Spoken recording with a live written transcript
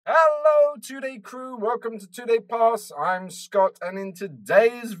Hello 2-Day crew, welcome to 2-Day Pass. I'm Scott, and in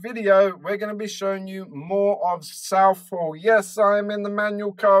today's video we're going to be showing you more of Southall. Yes, I'm in the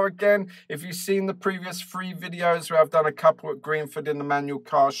manual car again. If you've seen the previous 3 videos where I've done a couple at Greenford in the manual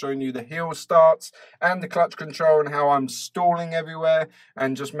car showing you the hill starts and the clutch control and how I'm stalling everywhere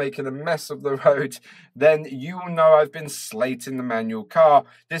and just making a mess of the road, then you will know I've been slating the manual car.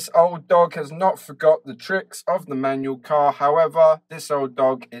 This old dog has not forgot the tricks of the manual car. However, this old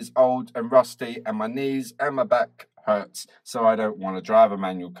dog is old and rusty, and my knees and my back hurts, so I don't want to drive a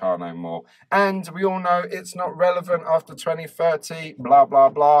manual car no more. And we all know it's not relevant after 2030, blah blah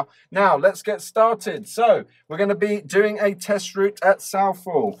blah. Now let's get started. So we're going to be doing a test route at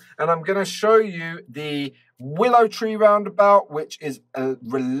Southall, and I'm going to show you the Willow Tree roundabout, which is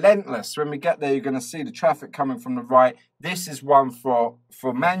relentless. When we get there, you're going to see the traffic coming from the right. This is one for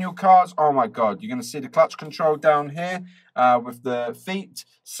manual cars. Oh my god, you're going to see the clutch control down here with the feet.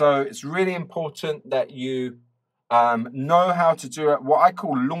 So it's really important that you know how to do it, what I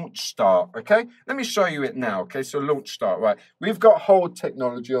call launch start. Okay, let me show you it now. Okay, so launch start, right? We've got hold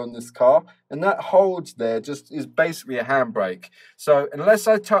technology on this car, and that hold there just is basically a handbrake. So unless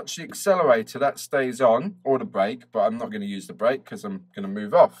I touch the accelerator, that stays on, or the brake, but I'm not going to use the brake because I'm going to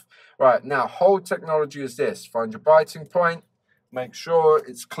move off. Right, now hold technology is this: find your biting point, make sure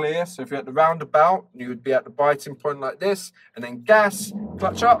it's clear. So if you're at the roundabout, you would be at the biting point like this, and then gas,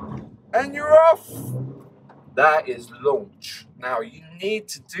 clutch up, and you're off. That is launch. Now, you need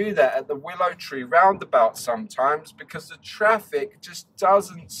to do that at the Willow Tree roundabout sometimes because the traffic just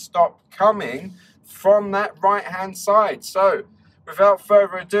doesn't stop coming from that right-hand side. So, without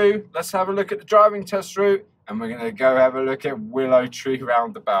further ado, let's have a look at the driving test route, and we're going to go have a look at Willow Tree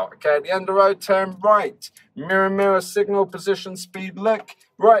roundabout. Okay, at the end of the road, turn right. Mirror, mirror, signal, position, speed, look.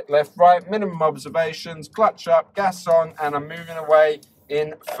 Right, left, right, minimum observations, clutch up, gas on, and I'm moving away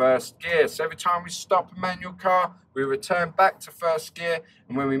in first gear. So every time we stop a manual car, we return back to first gear,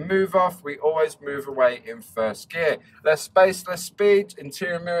 and when we move off, we always move away in first gear. Less space, less speed.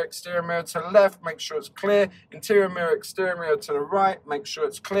 Interior mirror, exterior mirror to the left, make sure it's clear. Interior mirror, exterior mirror to the right, make sure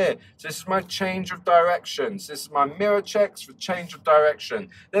it's clear. So this is my change of directions. This is my mirror checks for change of direction.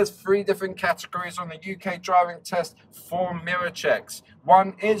 There's 3 different categories on the UK driving test for mirror checks.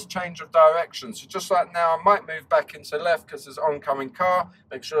 One is change of direction. So just like now, I might move back into left because there's an oncoming car.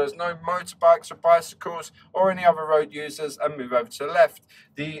 Make sure there's no motorbikes or bicycles or any other road users, and move over to the left.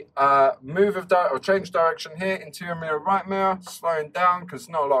 The change direction here, interior mirror, right mirror, slowing down because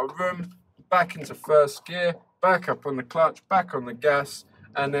not a lot of room. Back into first gear, back up on the clutch, back on the gas,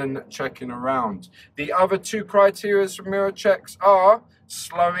 and then checking around. The other 2 criteria for mirror checks are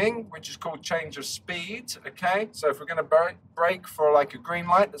slowing, which is called change of speed. Okay, so if we're going to brake for like a green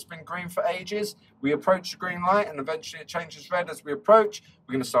light that's been green for ages, we approach the green light and eventually it changes red as we approach,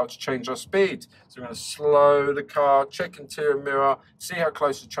 we're going to start to change our speed. So we're going to slow the car, check interior mirror, see how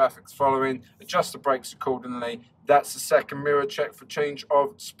close the traffic's following, adjust the brakes accordingly. That's the second mirror check for change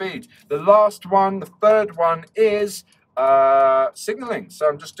of speed. The last one, the third one, is signaling. So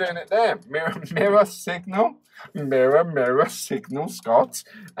I'm just doing it there. Mirror, mirror, signal. Mirror, mirror, signal, Scott.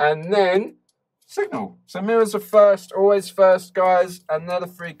 And then signal. So mirrors are first, always first, guys. And they're the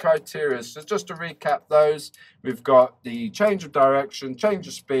 3 criteria. So just to recap those, we've got the change of direction, change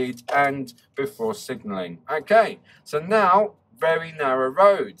of speed, and before signaling. Okay, so now, very narrow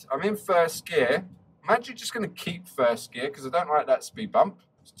road. I'm in first gear. I'm actually just going to keep first gear because I don't like that speed bump.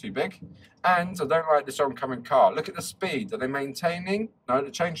 It's too big. And I don't like this oncoming car. Look at the speed. Are they maintaining? No, they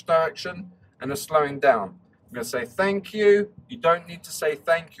change direction and they're slowing down. I'm going to say thank you. You don't need to say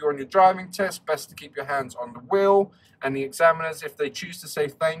thank you on your driving test. Best to keep your hands on the wheel. And the examiners, if they choose to say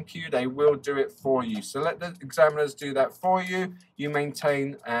thank you, they will do it for you. So let the examiners do that for you. You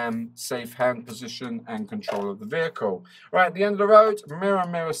maintain safe hand position and control of the vehicle. Right, at the end of the road, mirror,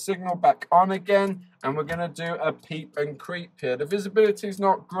 mirror, signal, back on again. And we're going to do a peep and creep here. The visibility is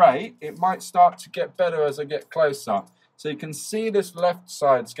not great. It might start to get better as I get closer. So you can see this left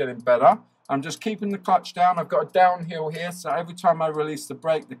side's getting better. I'm just keeping the clutch down. I've got a downhill here, so every time I release the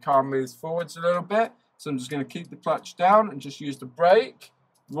brake, the car moves forwards a little bit. So I'm just going to keep the clutch down and just use the brake.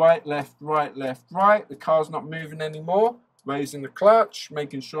 Right, left, right, left, right. The car's not moving anymore. Raising the clutch,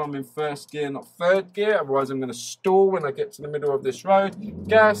 making sure I'm in first gear, not third gear. Otherwise, I'm going to stall when I get to the middle of this road.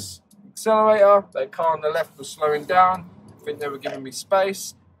 Gas, accelerator. That car on the left was slowing down. I think they were giving me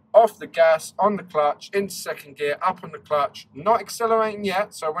space. Off the gas, on the clutch, into second gear, up on the clutch, not accelerating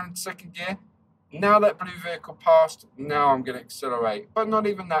yet, so I went into second gear. Now that blue vehicle passed, now I'm going to accelerate, but not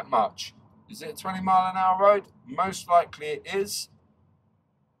even that much. Is it a 20-mile-an-hour road? Most likely it is.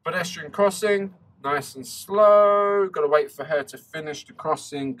 Pedestrian crossing, Nice and slow. Got to wait for her to finish the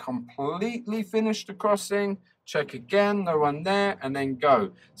crossing, completely finish the crossing. Check again, no one there, and then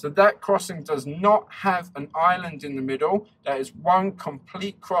go. So that crossing does not have an island in the middle. That is one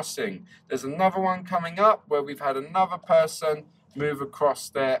complete crossing. There's another one coming up where we've had another person move across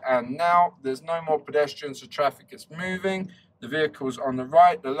there, and now there's no more pedestrians. The traffic is moving. The vehicles on the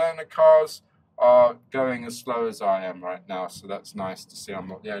right, the learner cars, are going as slow as I am right now, so that's nice to see I'm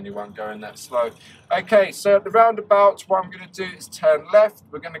not the only one going that slow. Okay, so at the roundabouts, what I'm going to do is turn left.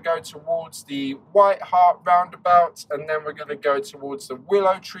 We're going to go towards the White Hart roundabout, and then we're going to go towards the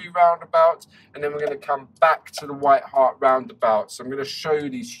Willow Tree roundabout, and then we're going to come back to the White Hart roundabout. So I'm going to show you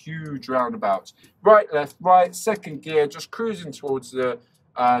these huge roundabouts. Right, left, right, second gear, just cruising towards the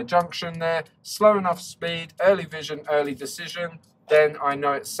junction there. Slow enough speed, early vision, early decision. Then I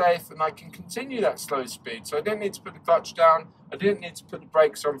know it's safe and I can continue that slow speed. So I didn't need to put the clutch down. I didn't need to put the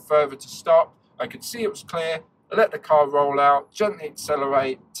brakes on further to stop. I could see it was clear. I let the car roll out, gently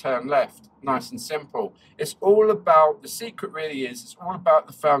accelerate, turn left. Nice and simple. It's all about, the secret really is, it's all about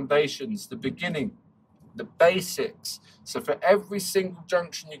the foundations, the beginning, the basics. So for every single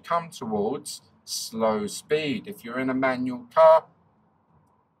junction you come towards, slow speed. If you're in a manual car,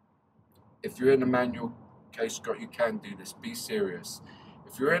 okay, Scott, you can do this. Be serious.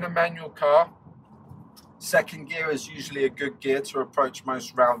 If you're in a manual car, second gear is usually a good gear to approach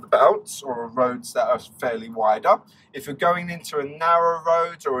most roundabouts or roads that are fairly wider. If you're going into a narrow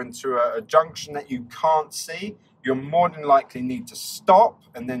road or into a junction that you can't see, you'll more than likely need to stop,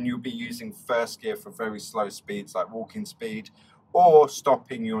 and then you'll be using first gear for very slow speeds like walking speed, or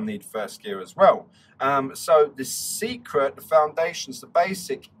stopping, you'll need first gear as well. So the secret, the foundations, the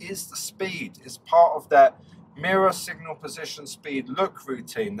basic is the speed. It's part of that mirror, signal, position, speed, look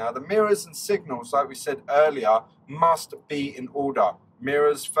routine. Now the mirrors and signals, like we said earlier, must be in order.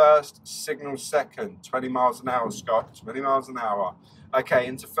 Mirrors first, signals second. 20 miles an hour, Scott, 20 miles an hour. Okay,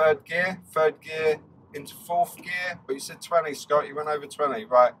 into third gear, into fourth gear. But you said 20, Scott, you went over 20,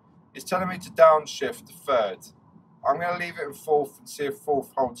 right? It's telling me to downshift to third. I'm going to leave it in fourth and see if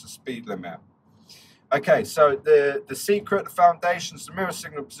fourth holds the speed limit. Okay, so the secret, the foundations, the mirror,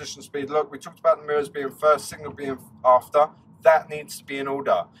 signal, position, speed, look. We talked about the mirrors being first, signal being after. That needs to be in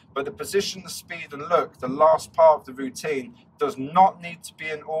order. But the position, the speed, and look, the last part of the routine, does not need to be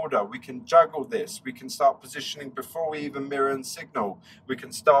in order. We can juggle this. We can start positioning before we even mirror and signal. We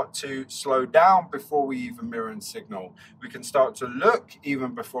can start to slow down before we even mirror and signal. We can start to look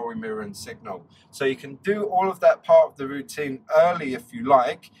even before we mirror and signal. So you can do all of that part of the routine early if you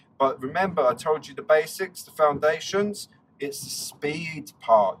like. But remember, I told you the basics, the foundations. It's the speed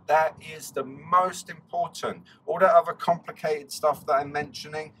part. That is the most important. All that other complicated stuff that I'm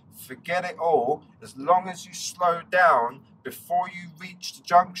mentioning, forget it all. As long as you slow down before you reach the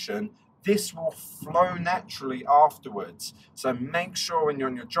junction, this will flow naturally afterwards. So make sure when you're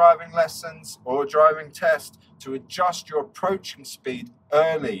on your driving lessons or driving test to adjust your approaching speed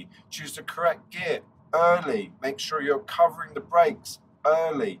early. Choose the correct gear early. Make sure you're covering the brakes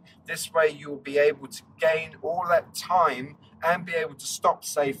early. This way you'll be able to gain all that time and be able to stop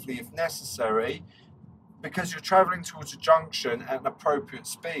safely if necessary, because you're traveling towards a junction at an appropriate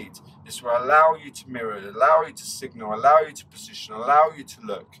speed. This will allow you to mirror, allow you to signal, allow you to position, allow you to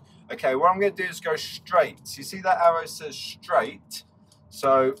look. Okay, what I'm going to do is go straight. So you see that arrow says straight.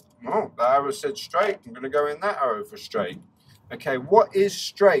 So, the arrow said straight. I'm going to go in that arrow for straight. Okay, what is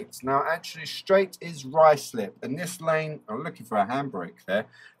straight? Now, actually, straight is R-slip. And this lane, I'm looking for a handbrake there.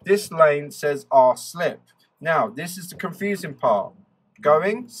 This lane says R-slip. Now, this is the confusing part.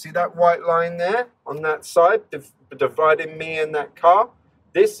 Going, see that white line there on that side, dividing me and that car?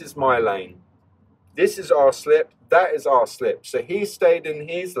 This is my lane. This is R-slip. That is R-slip. So he stayed in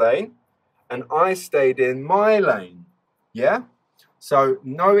his lane, and I stayed in my lane. Yeah? So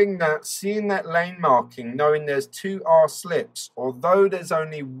knowing that, seeing that lane marking, knowing there's two R-slips, although there's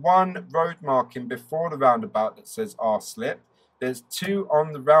only one road marking before the roundabout that says R-slip, there's two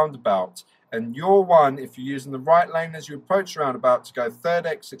on the roundabout. And your one, if you're using the right lane as you approach the roundabout to go third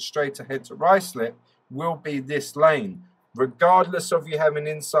exit straight ahead to R-slip, will be this lane, regardless of you having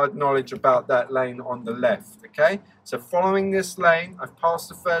inside knowledge about that lane on the left, okay? So following this lane, I've passed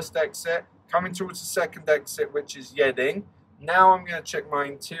the first exit, coming towards the second exit, which is Yedding. Now I'm going to check my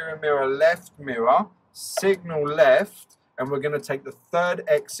interior mirror, left mirror, signal left, and we're going to take the third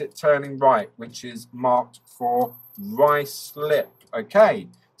exit turning right, which is marked for R-slip. Okay,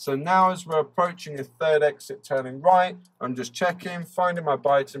 so now as we're approaching the third exit turning right, I'm just checking, finding my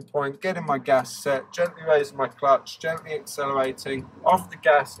biting point, getting my gas set, gently raising my clutch, gently accelerating, off the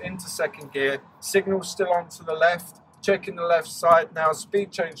gas into second gear, signal still on to the left, Checking the left side now,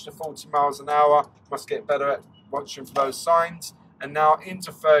 speed change to 40 miles an hour. Must get better at watching for those signs. And now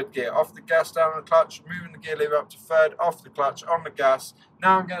into third gear, off the gas, down on the clutch, moving the gear lever up to third, off the clutch, on the gas.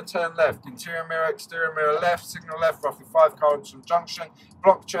 Now I'm going to turn left, interior mirror, exterior mirror left, signal left, roughly 5 cars from junction,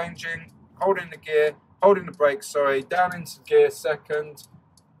 block changing, holding the gear, holding the brake, sorry, down into gear second,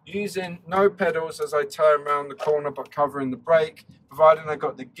 using no pedals as I turn around the corner but covering the brake, providing I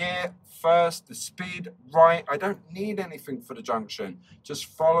got the gear first, the speed right. I don't need anything for the junction, just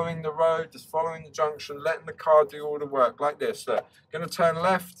following the road, just following the junction, letting the car do all the work like this. Look, going to turn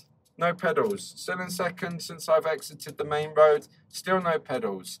left, no pedals, still in second since I've exited the main road, still no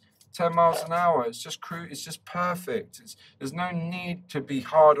pedals. 10 miles an hour, it's just perfect. There's no need to be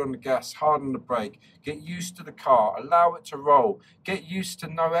hard on the gas, hard on the brake. Get used to the car, allow it to roll. Get used to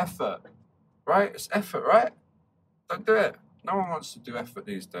no effort, right? It's effort, right? Don't do it. No one wants to do effort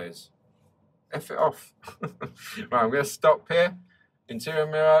these days. F it off. Right, I'm going to stop here. Interior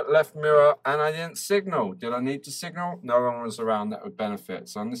mirror, left mirror, and I didn't signal. Did I need to signal? No one was around that would benefit.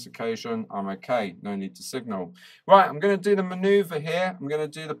 So on this occasion, I'm okay. No need to signal. Right, I'm going to do the maneuver here. I'm going to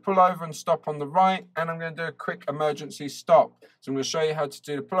do the pull over and stop on the right, and I'm going to do a quick emergency stop. So I'm going to show you how to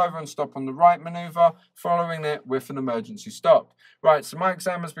do the pull over and stop on the right maneuver, following it with an emergency stop. Right, so my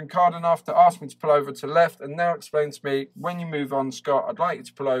examiner's been kind enough to ask me to pull over to left and now explain to me, when you move on, Scott, I'd like you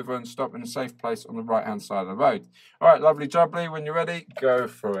to pull over and stop in a safe place on the right-hand side of the road. All right, lovely jubbly, when you're ready, go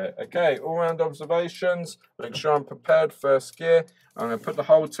for it. Okay, all-round observations, make sure I'm prepared, first gear. I'm going to put the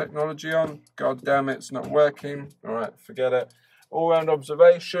whole technology on. God damn it, it's not working. All right, forget it. All-round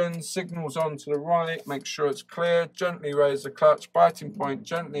observations, signals on to the right, make sure it's clear, gently raise the clutch, biting point,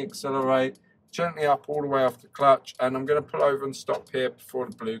 gently accelerate, gently up all the way off the clutch, and I'm going to pull over and stop here before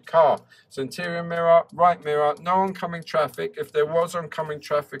the blue car. So interior mirror, right mirror, no oncoming traffic. If there was oncoming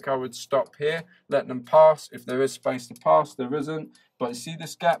traffic, I would stop here, let them pass. If there is space to pass, there isn't. But you see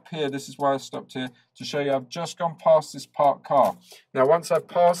this gap here, this is why I stopped here, to show you I've just gone past this parked car. Now once I've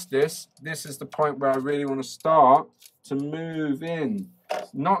passed this, this is the point where I really want to start to move in.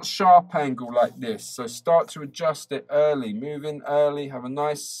 Not sharp angle like this, so start to adjust it early, move in early, have a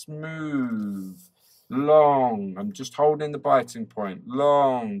nice smooth, long, I'm just holding the biting point,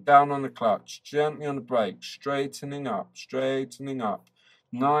 long, down on the clutch, gently on the brake, straightening up,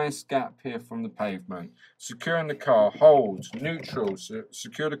 nice gap here from the pavement, securing the car, hold, neutral, so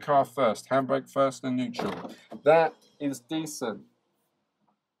secure the car first, handbrake first and neutral. That is decent,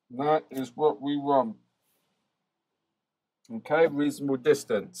 that is what we want. Okay, reasonable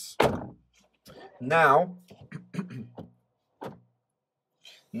distance. Now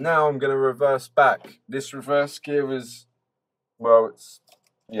I'm going to reverse back. This reverse gear is, well, it's,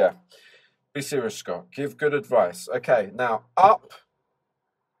 yeah. Be serious, Scott. Give good advice. Okay, now up,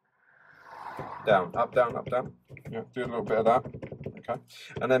 down, up, down, up, down. Yeah, do a little bit of that. Okay,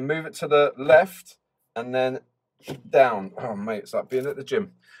 and then move it to the left, and then down. Oh, mate, it's like being at the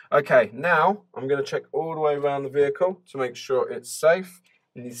gym. Okay, now I'm going to check all the way around the vehicle to make sure it's safe.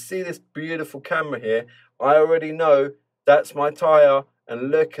 And you see this beautiful camera here. I already know that's my tyre.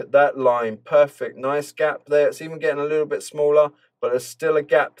 And look at that line. Perfect. Nice gap there. It's even getting a little bit smaller, but there's still a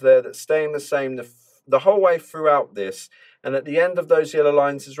gap there that's staying the same the whole way throughout this. And at the end of those yellow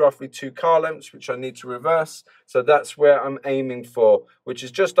lines is roughly 2 car lengths, which I need to reverse. So that's where I'm aiming for, which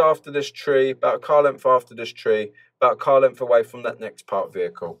is just after this tree, about a car length after this tree, about a car length away from that next parked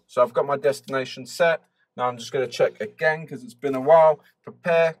vehicle. So I've got my destination set. Now I'm just going to check again because it's been a while.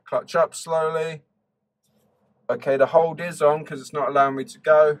 Prepare, clutch up slowly. Okay, the hold is on because it's not allowing me to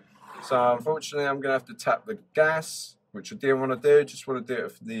go. So unfortunately, I'm going to have to tap the gas, which I didn't want to do. Just want to do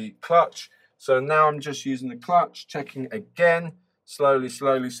it for the clutch. So now I'm just using the clutch, checking again, slowly,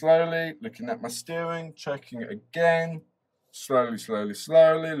 looking at my steering, checking it again, slowly,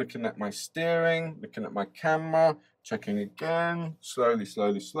 looking at my steering, looking at my camera, checking again, slowly,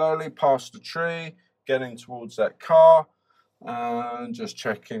 past the tree, getting towards that car, and just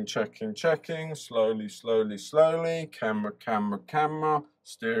checking, slowly, camera,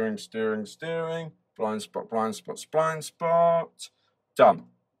 steering, blind spot, done.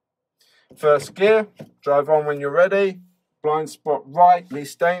 First gear, drive on when you're ready, blind spot right,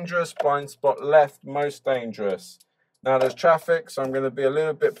 least dangerous, blind spot left, most dangerous. Now there's traffic, so I'm going to be a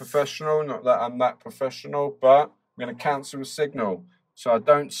little bit professional, not that I'm that professional, but I'm going to cancel the signal. So I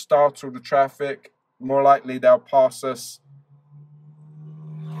don't startle the traffic, more likely they'll pass us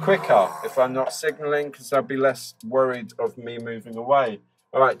quicker if I'm not signalling because they'll be less worried of me moving away.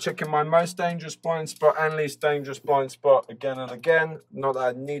 All right, checking my most dangerous blind spot and least dangerous blind spot again and again. Not that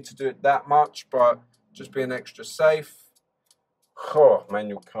I need to do it that much, but just being extra safe. Oh,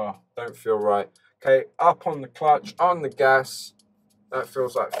 manual car, don't feel right. Okay, up on the clutch, on the gas. That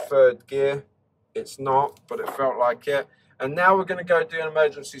feels like third gear. It's not, but it felt like it. And now we're going to go do an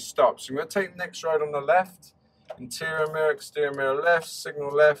emergency stop. So I'm going to take the next road on the left. Interior mirror, exterior mirror left, signal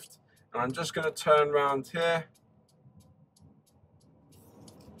left. And I'm just going to turn around here.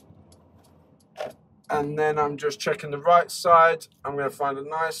 And then I'm just checking the right side. I'm going to find a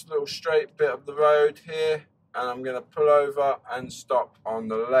nice little straight bit of the road here. And I'm going to pull over and stop on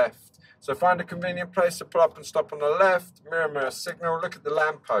the left. So find a convenient place to pull up and stop on the left. Mirror, mirror, signal. Look at the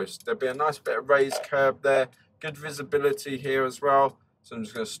lamppost. There'll be a nice bit of raised curb there. Good visibility here as well. So I'm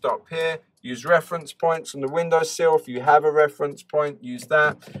just going to stop here. Use reference points on the windowsill. If you have a reference point, use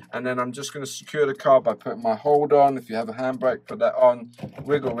that. And then I'm just going to secure the car by putting my hold on. If you have a handbrake, put that on.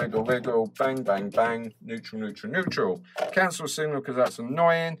 Wiggle, wiggle, wiggle. Bang, bang, bang. Neutral, neutral, neutral. Cancel signal because that's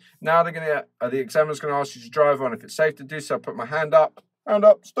annoying. Now the examiner's going to ask you to drive on. If it's safe to do so, put my hand up. Hand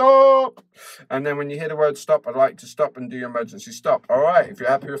up, stop. And then when you hear the word stop, I'd like to stop and do your emergency stop. All right, if you're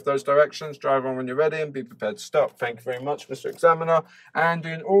happy with those directions, drive on when you're ready and be prepared to stop. Thank you very much, Mr. Examiner. And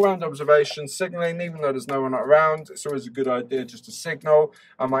doing all-round observations, signaling, even though there's no one around, it's always a good idea just to signal.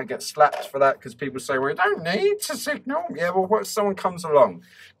 I might get slapped for that because people say, well, you don't need to signal. Yeah, well, what if someone comes along?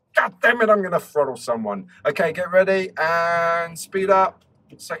 God damn it, I'm going to throttle someone. Okay, get ready and speed up.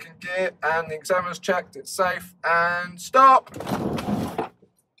 Second gear, and the examiner's checked, it's safe, and stop.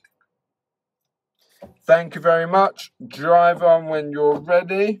 Thank you very much. Drive on when you're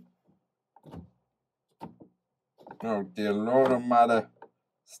ready. Oh dear Lord Almighty.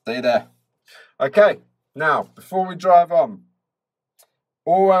 Stay there. Okay, now, before we drive on,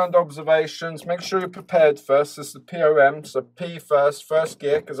 all-round observations. Make sure you're prepared first. This is the POM, so P first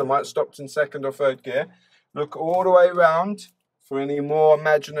gear, because I might have stopped in second or third gear. Look all the way around. For any more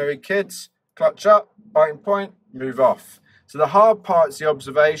imaginary kids, clutch up, biting point, move off. So the hard part is the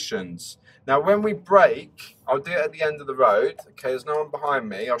observations. Now when we brake, I'll do it at the end of the road. Okay, there's no one behind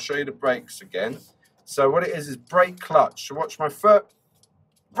me. I'll show you the brakes again. So what it is brake clutch. So watch my foot.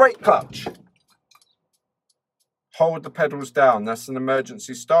 Brake clutch. Hold the pedals down. That's an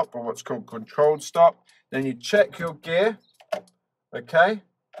emergency stop, or what's called controlled stop. Then you check your gear. Okay.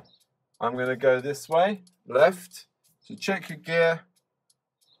 I'm going to go this way, left. So check your gear,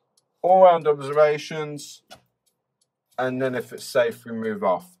 all-round observations, and then if it's safe, we move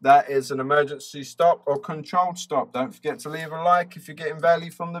off. That is an emergency stop or controlled stop. Don't forget to leave a like if you're getting value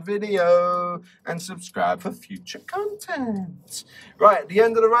from the video, and subscribe for future content. Right, at the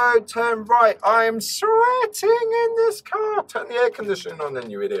end of the road, turn right. I am sweating in this car. Turn the air conditioning on then,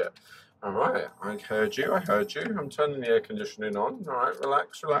 you idiot. All right, I heard you. I'm turning the air conditioning on. All right,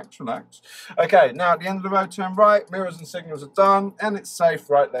 relax, relax, relax. Okay, now at the end of the road, turn right. Mirrors and signals are done, and it's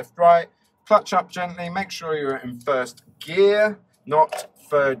safe, right, left, right. Clutch up gently. Make sure you're in first gear, not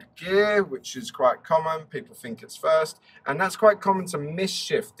third gear, which is quite common. People think it's first, and that's quite common to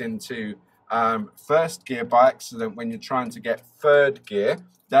miss-shift into first gear by accident when you're trying to get third gear.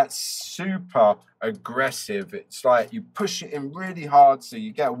 That's super aggressive. It's like you push it in really hard, so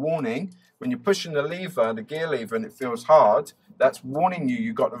you get a warning. When you're pushing the lever, the gear lever, and it feels hard, that's warning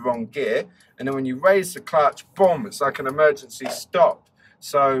you got the wrong gear. And then when you raise the clutch, boom, it's like an emergency stop.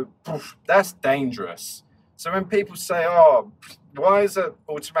 So poof, that's dangerous. So when people say, oh, why is an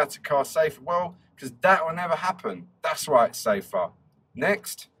automatic car safer? Well, because that will never happen. That's why it's safer.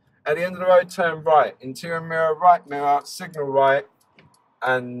 Next, at the end of the road, turn right. Interior mirror, right mirror, signal right.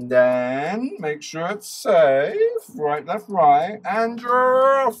 And then make sure it's safe. Right, left, right. And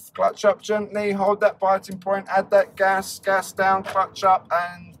you're off. Clutch up gently. Hold that biting point. Add that gas. Gas down. Clutch up.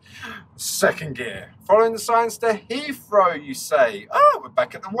 And second gear. Following the signs to Heathrow, you say. Oh, we're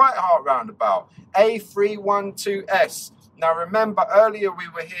back at the White Hart roundabout. A312S. Now, remember, earlier we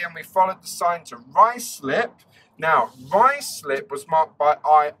were here and we followed the sign to Ruislip. Now, Ruislip was marked by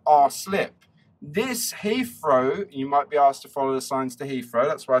IR slip. This Heathrow, you might be asked to follow the signs to Heathrow,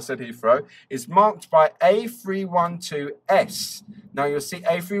 that's why I said Heathrow, is marked by A312S. Now you'll see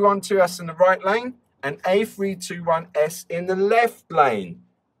A312S in the right lane and A321S in the left lane.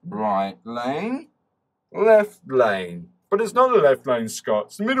 Right lane, left lane. But it's not the left lane, Scott,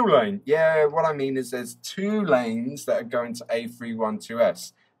 it's the middle lane. Yeah, what I mean is there's two lanes that are going to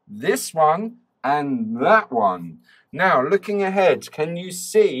A312S. This one and that one. Now, looking ahead, can you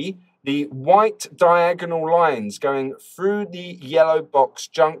see the white diagonal lines going through the yellow box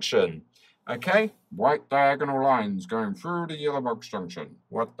junction? Okay, white diagonal lines going through the yellow box junction.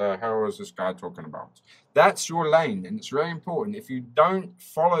 What the hell is this guy talking about? That's your lane, and it's very important. If you don't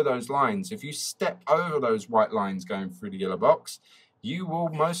follow those lines, if you step over those white lines going through the yellow box, you will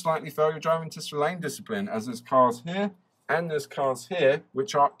most likely fail your driving test for lane discipline, as there's cars here and there's cars here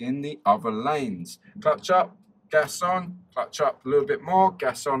which are in the other lanes. Clutch up, gas on, clutch up a little bit more,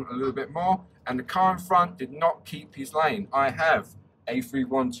 gas on a little bit more, and the car in front did not keep his lane. I have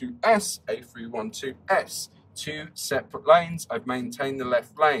A312S, A312S, 2 separate lanes. I've maintained the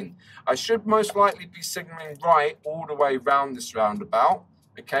left lane. I should most likely be signalling right all the way round this roundabout,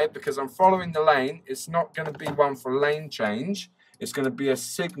 okay, because I'm following the lane. It's not going to be one for lane change. It's going to be a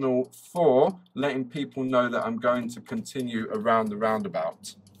signal for letting people know that I'm going to continue around the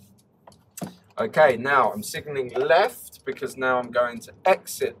roundabout. Okay, now I'm signaling left because now I'm going to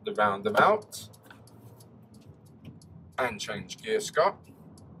exit the roundabout. And change gear, Scott.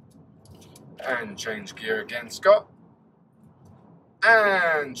 And change gear again, Scott.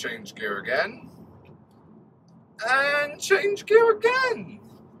 And change gear again. And change gear again.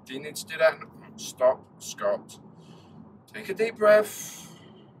 Do you need to do that? Stop, Scott. Take a deep breath.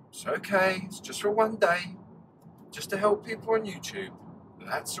 It's okay. It's just for one day. Just to help people on YouTube.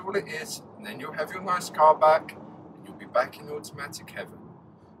 That's all it is. And then you'll have your nice car back. And you'll be back in automatic heaven.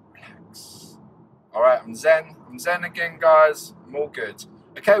 Relax. Alright, I'm zen. I'm zen again, guys. I'm all good.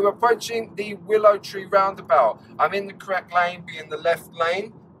 Okay, we're approaching the Willow Tree roundabout. I'm in the correct lane, being the left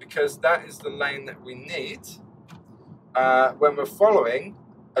lane, because that is the lane that we need when we're following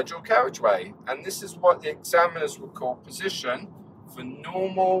a dual carriageway. And this is what the examiners will call position for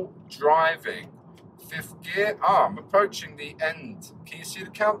normal driving. 5th gear. I'm approaching the end. Can you see the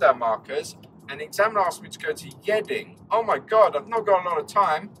countdown markers? And the examiner asked me to go to Yedding. Oh my God, I've not got a lot of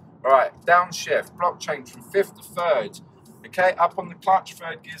time. All right, downshift, block change from 5th to 3rd. Okay, up on the clutch,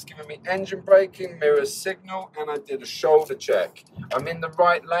 3rd gear's giving me engine braking, mirror signal, and I did a shoulder check. I'm in the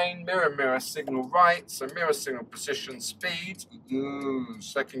right lane, mirror signal right, so mirror signal position, speed,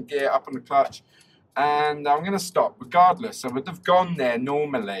 2nd gear, up on the clutch, and I'm going to stop regardless. I would have gone there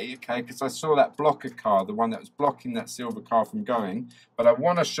normally, okay, because I saw that blocker car, the one that was blocking that silver car from going, but I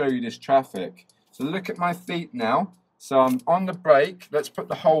want to show you this traffic. So look at my feet now. So I'm on the brake. Let's put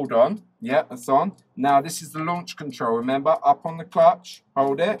the hold on. Yeah, that's on. Now this is the launch control. Remember, up on the clutch.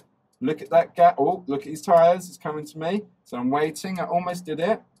 Hold it. Look at that gap. Oh, look at his tyres. It's coming to me. So I'm waiting. I almost did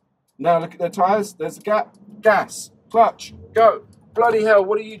it. Now look at their tyres. There's a gap. Gas. Clutch. Go. Bloody hell,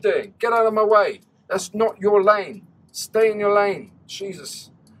 what are you doing? Get out of my way. That's not your lane. Stay in your lane. Jesus.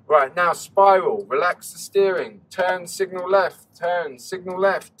 Right, now spiral. Relax the steering. Turn, signal left. Turn, signal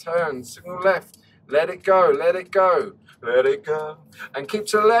left. Turn, signal left. Let it go, let it go, let it go. And keep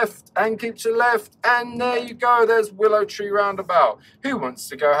to the left, and keep to the left. And there you go, there's Willow Tree Roundabout. Who wants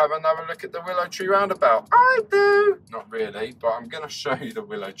to go have another look at the Willow Tree Roundabout? I do. Not really, but I'm going to show you the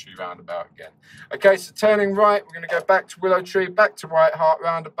Willow Tree Roundabout again. Okay, so turning right, we're going to go back to Willow Tree, back to White Hart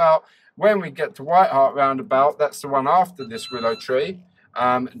Roundabout. When we get to White Hart Roundabout, that's the one after this Willow Tree.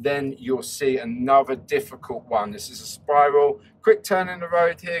 Then you'll see another difficult one. This is a spiral. Quick turn in the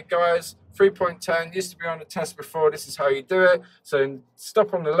road here, guys. 3-point turn, used to be on the test before. This is how you do it. So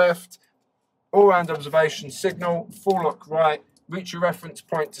stop on the left, all round observation signal, full lock right, reach your reference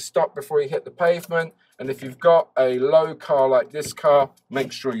point to stop before you hit the pavement. And if you've got a low car like this car,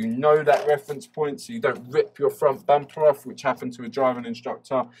 make sure you know that reference point so you don't rip your front bumper off, which happened to a driving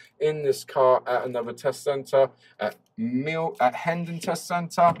instructor in this car at another test centre, at Hendon test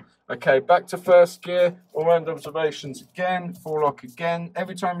centre. Okay, back to 1st gear, all round observations again, full lock again.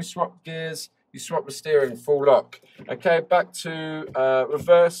 Every time you swap gears, you swap the steering, full lock. Okay, back to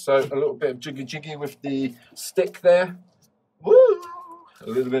reverse, so a little bit of jiggy with the stick there. Woo! A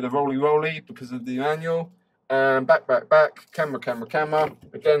little bit of roly because of the manual. And back, camera.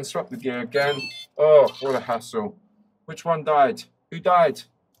 Again, swap the gear again. Oh, what a hassle. Which one died? Who died?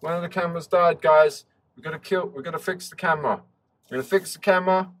 One of the cameras died, guys. We're gonna fix the camera. We're gonna fix the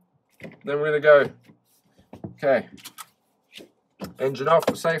camera. Then we're going to go. Okay. Engine off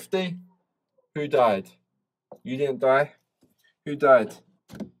for safety. Who died? You didn't die. Who died?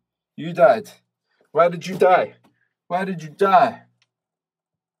 You died. Why did you die? Why did you die?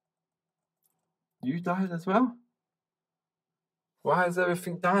 You died as well? Why is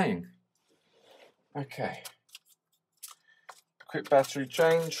everything dying? Okay. Quick battery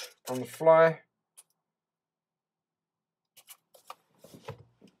change on the fly.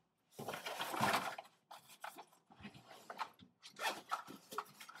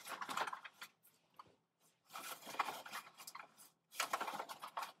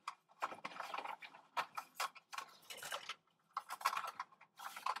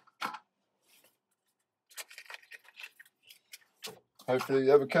 Hopefully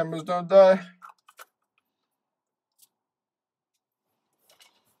the other cameras don't die.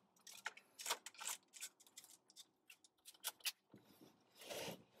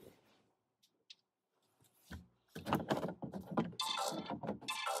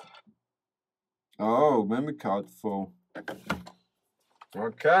 Oh, memory card full.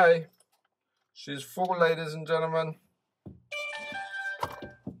 Okay. She's full, ladies and gentlemen.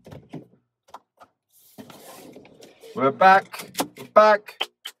 We're back. We're back.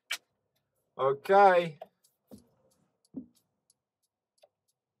 Okay.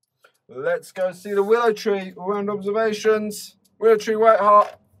 Let's go see the willow tree. Around observations. Willow tree, White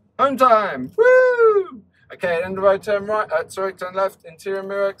Hart. Home time. Woo! Okay, end of the road, turn right. Sorry, turn left. Interior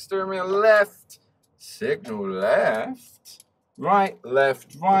mirror, exterior mirror, left. Signal left. Right,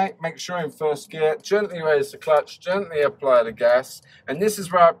 left, right. Make sure in first gear. Gently raise the clutch. Gently apply the gas. And this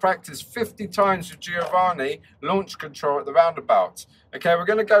is where I practice 50 times with Giovanni launch control at the roundabout. Okay, we're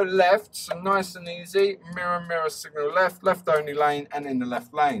going to go left, so nice and easy. Mirror, mirror, signal left, left only lane, and in the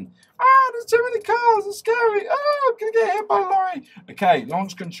left lane. Ah, there's too many cars, it's scary. Oh, I'm going to get hit by a lorry. Okay,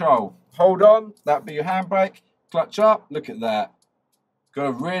 launch control. Hold on, that'll be your handbrake. Clutch up, look at that. Got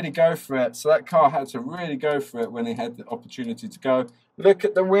to really go for it. So that car had to really go for it when he had the opportunity to go. Look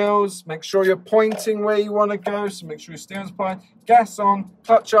at the wheels. Make sure you're pointing where you want to go. So make sure your steering's point. Gas on,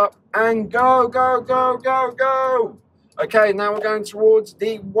 clutch up, and go, go, go, go, go. Okay, now we're going towards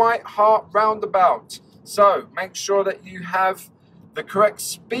the White Hart roundabout. So make sure that you have the correct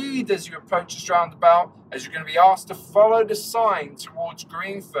speed as you approach this roundabout, as you're going to be asked to follow the sign towards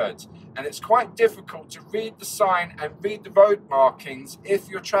Greenford. And it's quite difficult to read the sign and read the road markings if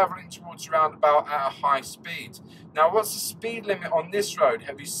you're travelling towards the roundabout at a high speed. Now, what's the speed limit on this road?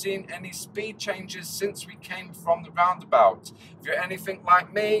 Have you seen any speed changes since we came from the roundabout? If you're anything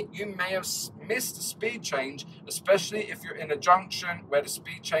like me, you may have missed the speed change, especially if you're in a junction where the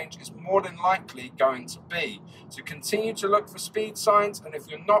speed change is more than likely going to be. So continue to look for speed signs, and if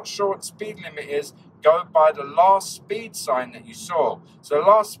you're not sure what the speed limit is, go by the last speed sign that you saw. So the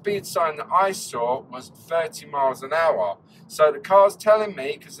last speed sign that I saw was 30 miles an hour. So the car's telling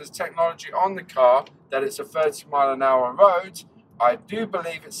me, because there's technology on the car, that it's a 30-mile-an-hour road. I do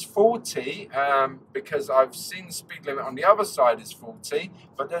believe it's 40 because I've seen the speed limit on the other side is 40,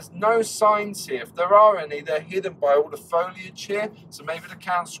 but there's no signs here. If there are any, they're hidden by all the foliage here. So maybe the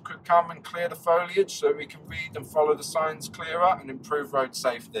council could come and clear the foliage so we can read and follow the signs clearer and improve road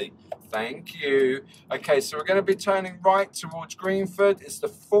safety. Thank you. Okay, so we're going to be turning right towards Greenford. It's the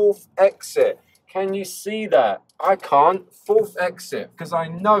 4th exit. Can you see that? I can't. 4th exit, because I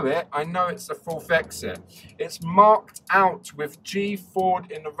know it. I know it's the 4th exit. It's marked out with G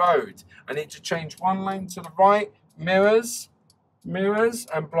Ford in the road. I need to change one lane to the right. Mirrors,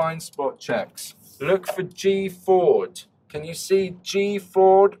 and blind spot checks. Look for G Ford. Can you see G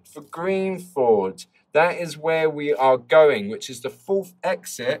Ford for Greenford? That is where we are going, which is the 4th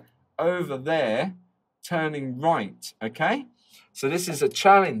exit over there, turning right, okay? So this is a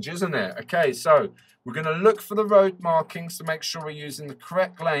challenge, isn't it? Okay, so we're going to look for the road markings to make sure we're using the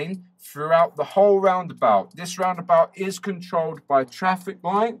correct lane throughout the whole roundabout. This roundabout is controlled by traffic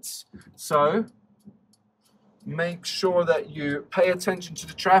lights, so make sure that you pay attention to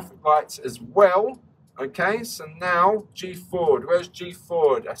the traffic lights as well. Okay, so now G Ford. Where's G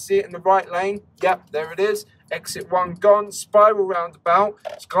Ford? I see it in the right lane. Yep, there it is. Exit 1 gone. Spiral roundabout.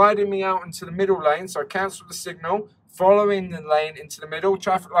 It's gliding me out into the middle lane, so I cancel the signal. Following the lane into the middle.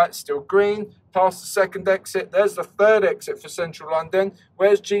 Traffic light's still green. Past the 2nd exit. There's the 3rd exit for Central London.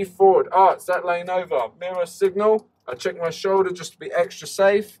 Where's G Ford? Ah, it's that lane over. Mirror signal. I check my shoulder just to be extra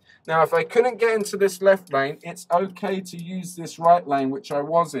safe. Now, if I couldn't get into this left lane, it's okay to use this right lane, which I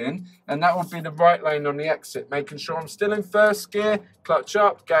was in, and that would be the right lane on the exit, making sure I'm still in 1st gear, clutch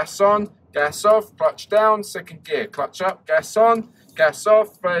up, gas on, gas off, clutch down, 2nd gear, clutch up, gas on, gas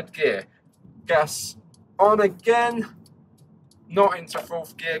off, 3rd gear, gas on again, not into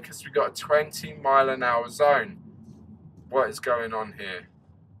 4th gear because we've got a 20-mile-an-hour zone. What is going on here?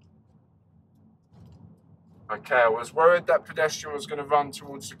 Okay, I was worried that pedestrian was going to run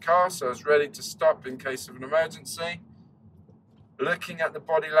towards the car, so I was ready to stop in case of an emergency. Looking at the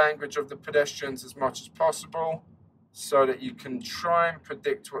body language of the pedestrians as much as possible so that you can try and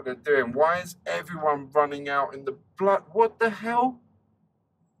predict what they're doing. Why is everyone running out in the blood? What the hell?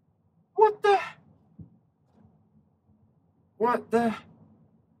 What the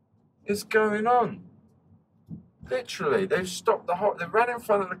is going on? Literally, they've stopped the whole, they ran in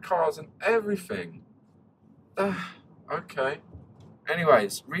front of the cars and everything. Okay.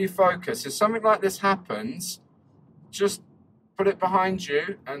 Anyways, refocus. If something like this happens, just put it behind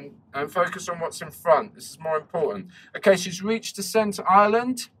you and focus on what's in front. This is more important. Okay, she's reached the centre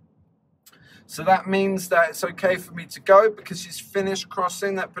island. So that means that it's okay for me to go because she's finished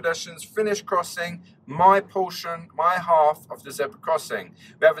crossing. That pedestrian's finished crossing my portion, my half of the zebra crossing.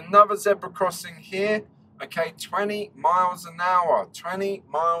 We have another zebra crossing here. Okay, 20 miles an hour. 20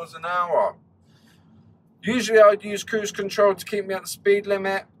 miles an hour. Usually I'd use cruise control to keep me at the speed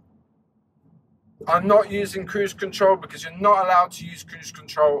limit. I'm not using cruise control because you're not allowed to use cruise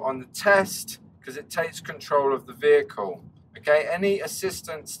control on the test because it takes control of the vehicle. Okay, any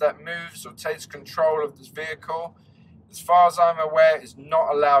assistance that moves or takes control of this vehicle, as far as I'm aware, is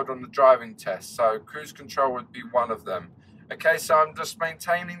not allowed on the driving test. So cruise control would be one of them. Okay, so I'm just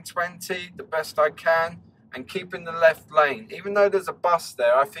maintaining 20 the best I can and keeping the left lane. Even though there's a bus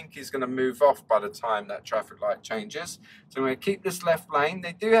there, I think he's going to move off by the time that traffic light changes. So I'm going to keep this left lane.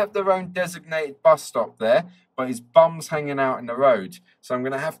 They do have their own designated bus stop there, but his bum's hanging out in the road. So I'm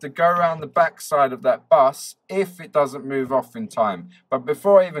going to have to go around the back side of that bus if it doesn't move off in time. But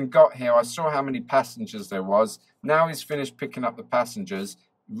before I even got here, I saw how many passengers there was. Now he's finished picking up the passengers.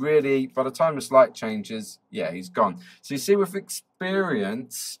 Really, by the time this light changes, yeah, he's gone. So you see, with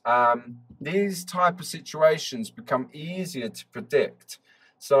experience, these type of situations become easier to predict.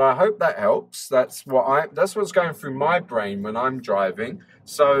 So I hope that helps. That's what's going through my brain when I'm driving.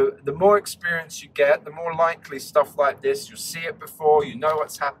 So the more experience you get, the more likely stuff like this, you'll see it before, you know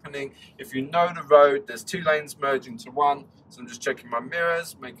what's happening. If you know the road, there's 2 lanes merging to 1. So I'm just checking my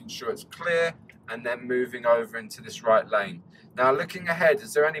mirrors, making sure it's clear, and then moving over into this right lane. Now looking ahead,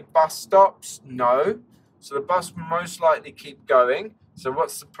 is there any bus stops? No. So the bus will most likely keep going. So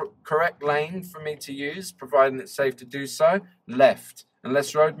what's the correct lane for me to use, providing it's safe to do so? Left.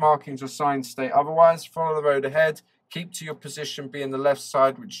 Unless road markings or signs state otherwise, follow the road ahead. Keep to your position, be in the left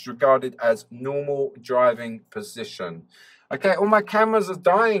side, which is regarded as normal driving position. Okay, all my cameras are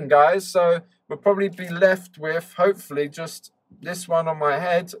dying, guys, so we'll probably be left with, hopefully, just this one on my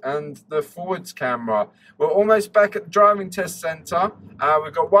head and the forwards camera. We're almost back at the driving test centre.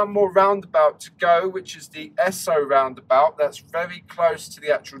 We've got one more roundabout to go, which is the Esso roundabout. That's very close to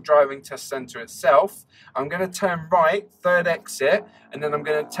the actual driving test centre itself. I'm going to turn right, 3rd exit, and then I'm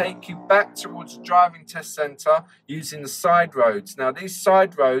going to take you back towards the driving test centre using the side roads. Now these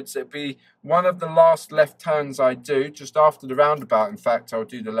side roads, it'll be one of the last left turns I do, just after the roundabout. In fact, I'll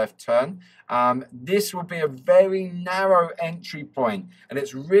do the left turn. This will be a very narrow entry point, and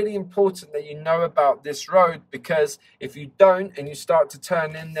it's really important that you know about this road, because if you don't and you start to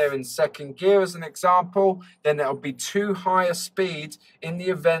turn in there in 2nd gear as an example, then it'll be too high a speed in the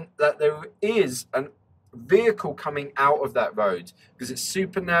event that there is an vehicle coming out of that road, because it's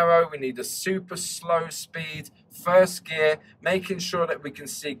super narrow. We need a super slow speed, 1st gear, making sure that we can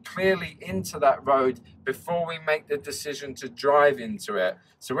see clearly into that road before we make the decision to drive into it.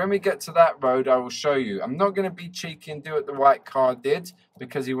 So when we get to that road, I will show you. I'm not going to be cheeky and do what the white car did,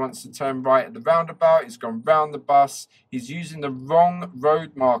 because he wants to turn right at the roundabout. He's gone round the bus. He's using the wrong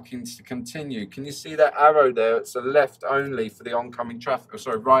road markings to continue. Can you see that arrow there? It's a left only for the oncoming traffic, or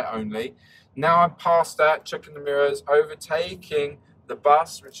sorry, right only. Now I'm past that, checking the mirrors, overtaking the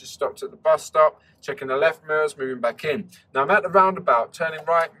bus, which is stopped at the bus stop, checking the left mirrors, moving back in. Now I'm at the roundabout, turning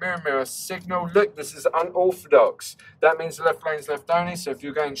right, mirror, signal. Look, this is unorthodox. That means the left lane's left only. So if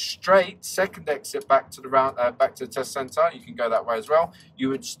you're going straight, 2nd exit back to the test centre, you can go that way as well. You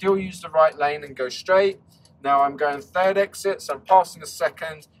would still use the right lane and go straight. Now I'm going 3rd exit, so I'm passing the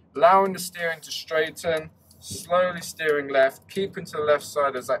 2nd, allowing the steering to straighten, slowly steering left, keeping to the left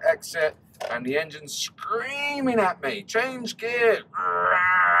side as I exit. And the engine's screaming at me, change gear.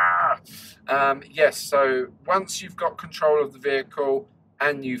 Yes, so once you've got control of the vehicle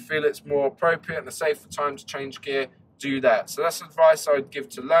and you feel it's more appropriate and a safer time to change gear, do that. So that's advice I would give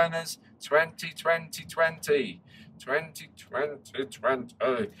to learners. 20, 20, 20. 20, 20,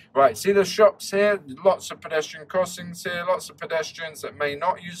 20. Right, see the shops here? Lots of pedestrian crossings here, lots of pedestrians that may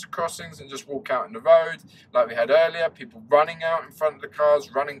not use the crossings and just walk out in the road, like we had earlier, people running out in front of the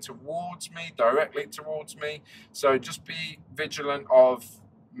cars, running towards me, directly towards me. So just be vigilant of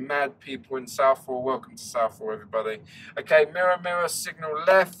mad people in Southall. Welcome to Southall, everybody. Okay, mirror, signal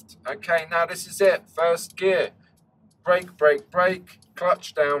left. Okay, now this is it, 1st gear. Brake, brake, brake,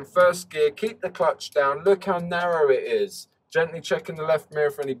 clutch down, 1st gear, keep the clutch down. Look how narrow it is. Gently checking the left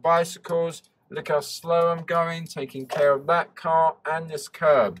mirror for any bicycles. Look how slow I'm going, taking care of that car and this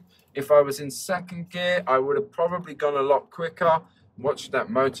curb. If I was in 2nd gear, I would have probably gone a lot quicker. Watch that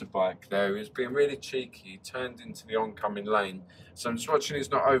motorbike there. He was being really cheeky. He turned into the oncoming lane. So I'm just watching he's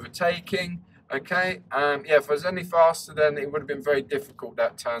not overtaking. Okay, yeah, if I was any faster, then it would have been very difficult,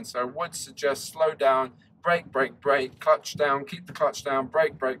 that turn. So I would suggest slow down. Brake, brake, brake, clutch down, keep the clutch down,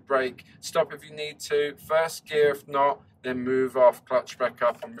 brake, brake, brake, stop if you need to, 1st gear if not, then move off, clutch back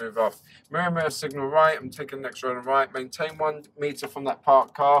up and move off. Mirror signal right, I'm taking the next road and right. Maintain 1 meter from that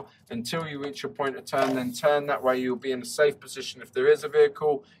parked car until you reach your point of turn, then turn. That way you'll be in a safe position if there is a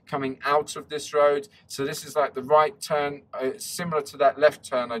vehicle coming out of this road. So this is like the right turn, similar to that left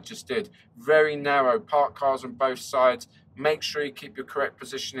turn I just did. Very narrow, parked cars on both sides. Make sure you keep your correct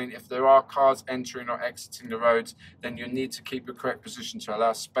positioning. If there are cars entering or exiting the roads, then you need to keep your correct position to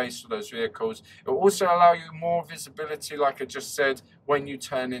allow space for those vehicles. It will also allow you more visibility, like I just said, when you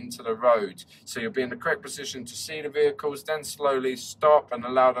turn into the road. So you'll be in the correct position to see the vehicles, then slowly stop and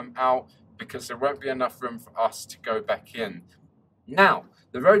allow them out, because there won't be enough room for us to go back in. Now,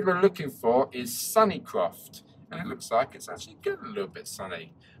 the road we're looking for is Sunnycroft. And it looks like it's actually getting a little bit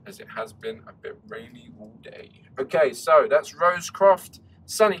sunny, as it has been a bit rainy all day. Okay, so that's Rosecroft.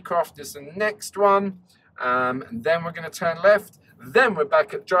 Sunnycroft is the next one. And then we're going to turn left. Then we're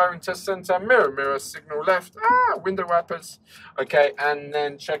back at driving test center. Mirror signal left. Window wipers. Okay, and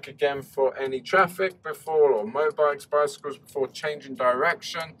then check again for any traffic before, or motorbikes, bicycles, before changing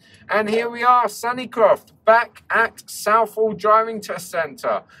direction. And here we are, Sunnycroft, back at Southall driving test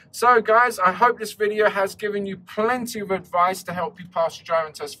center. So guys, I hope this video has given you plenty of advice to help you pass your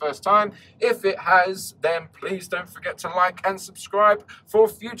driving test first time. If it has, then please don't forget to like and subscribe for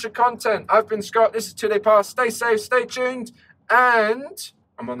future content. I've been Scott. This is 2 Day Pass. Stay safe, stay tuned. And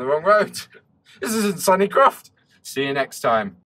I'm on the wrong road. This isn't Sunnycroft. See you next time.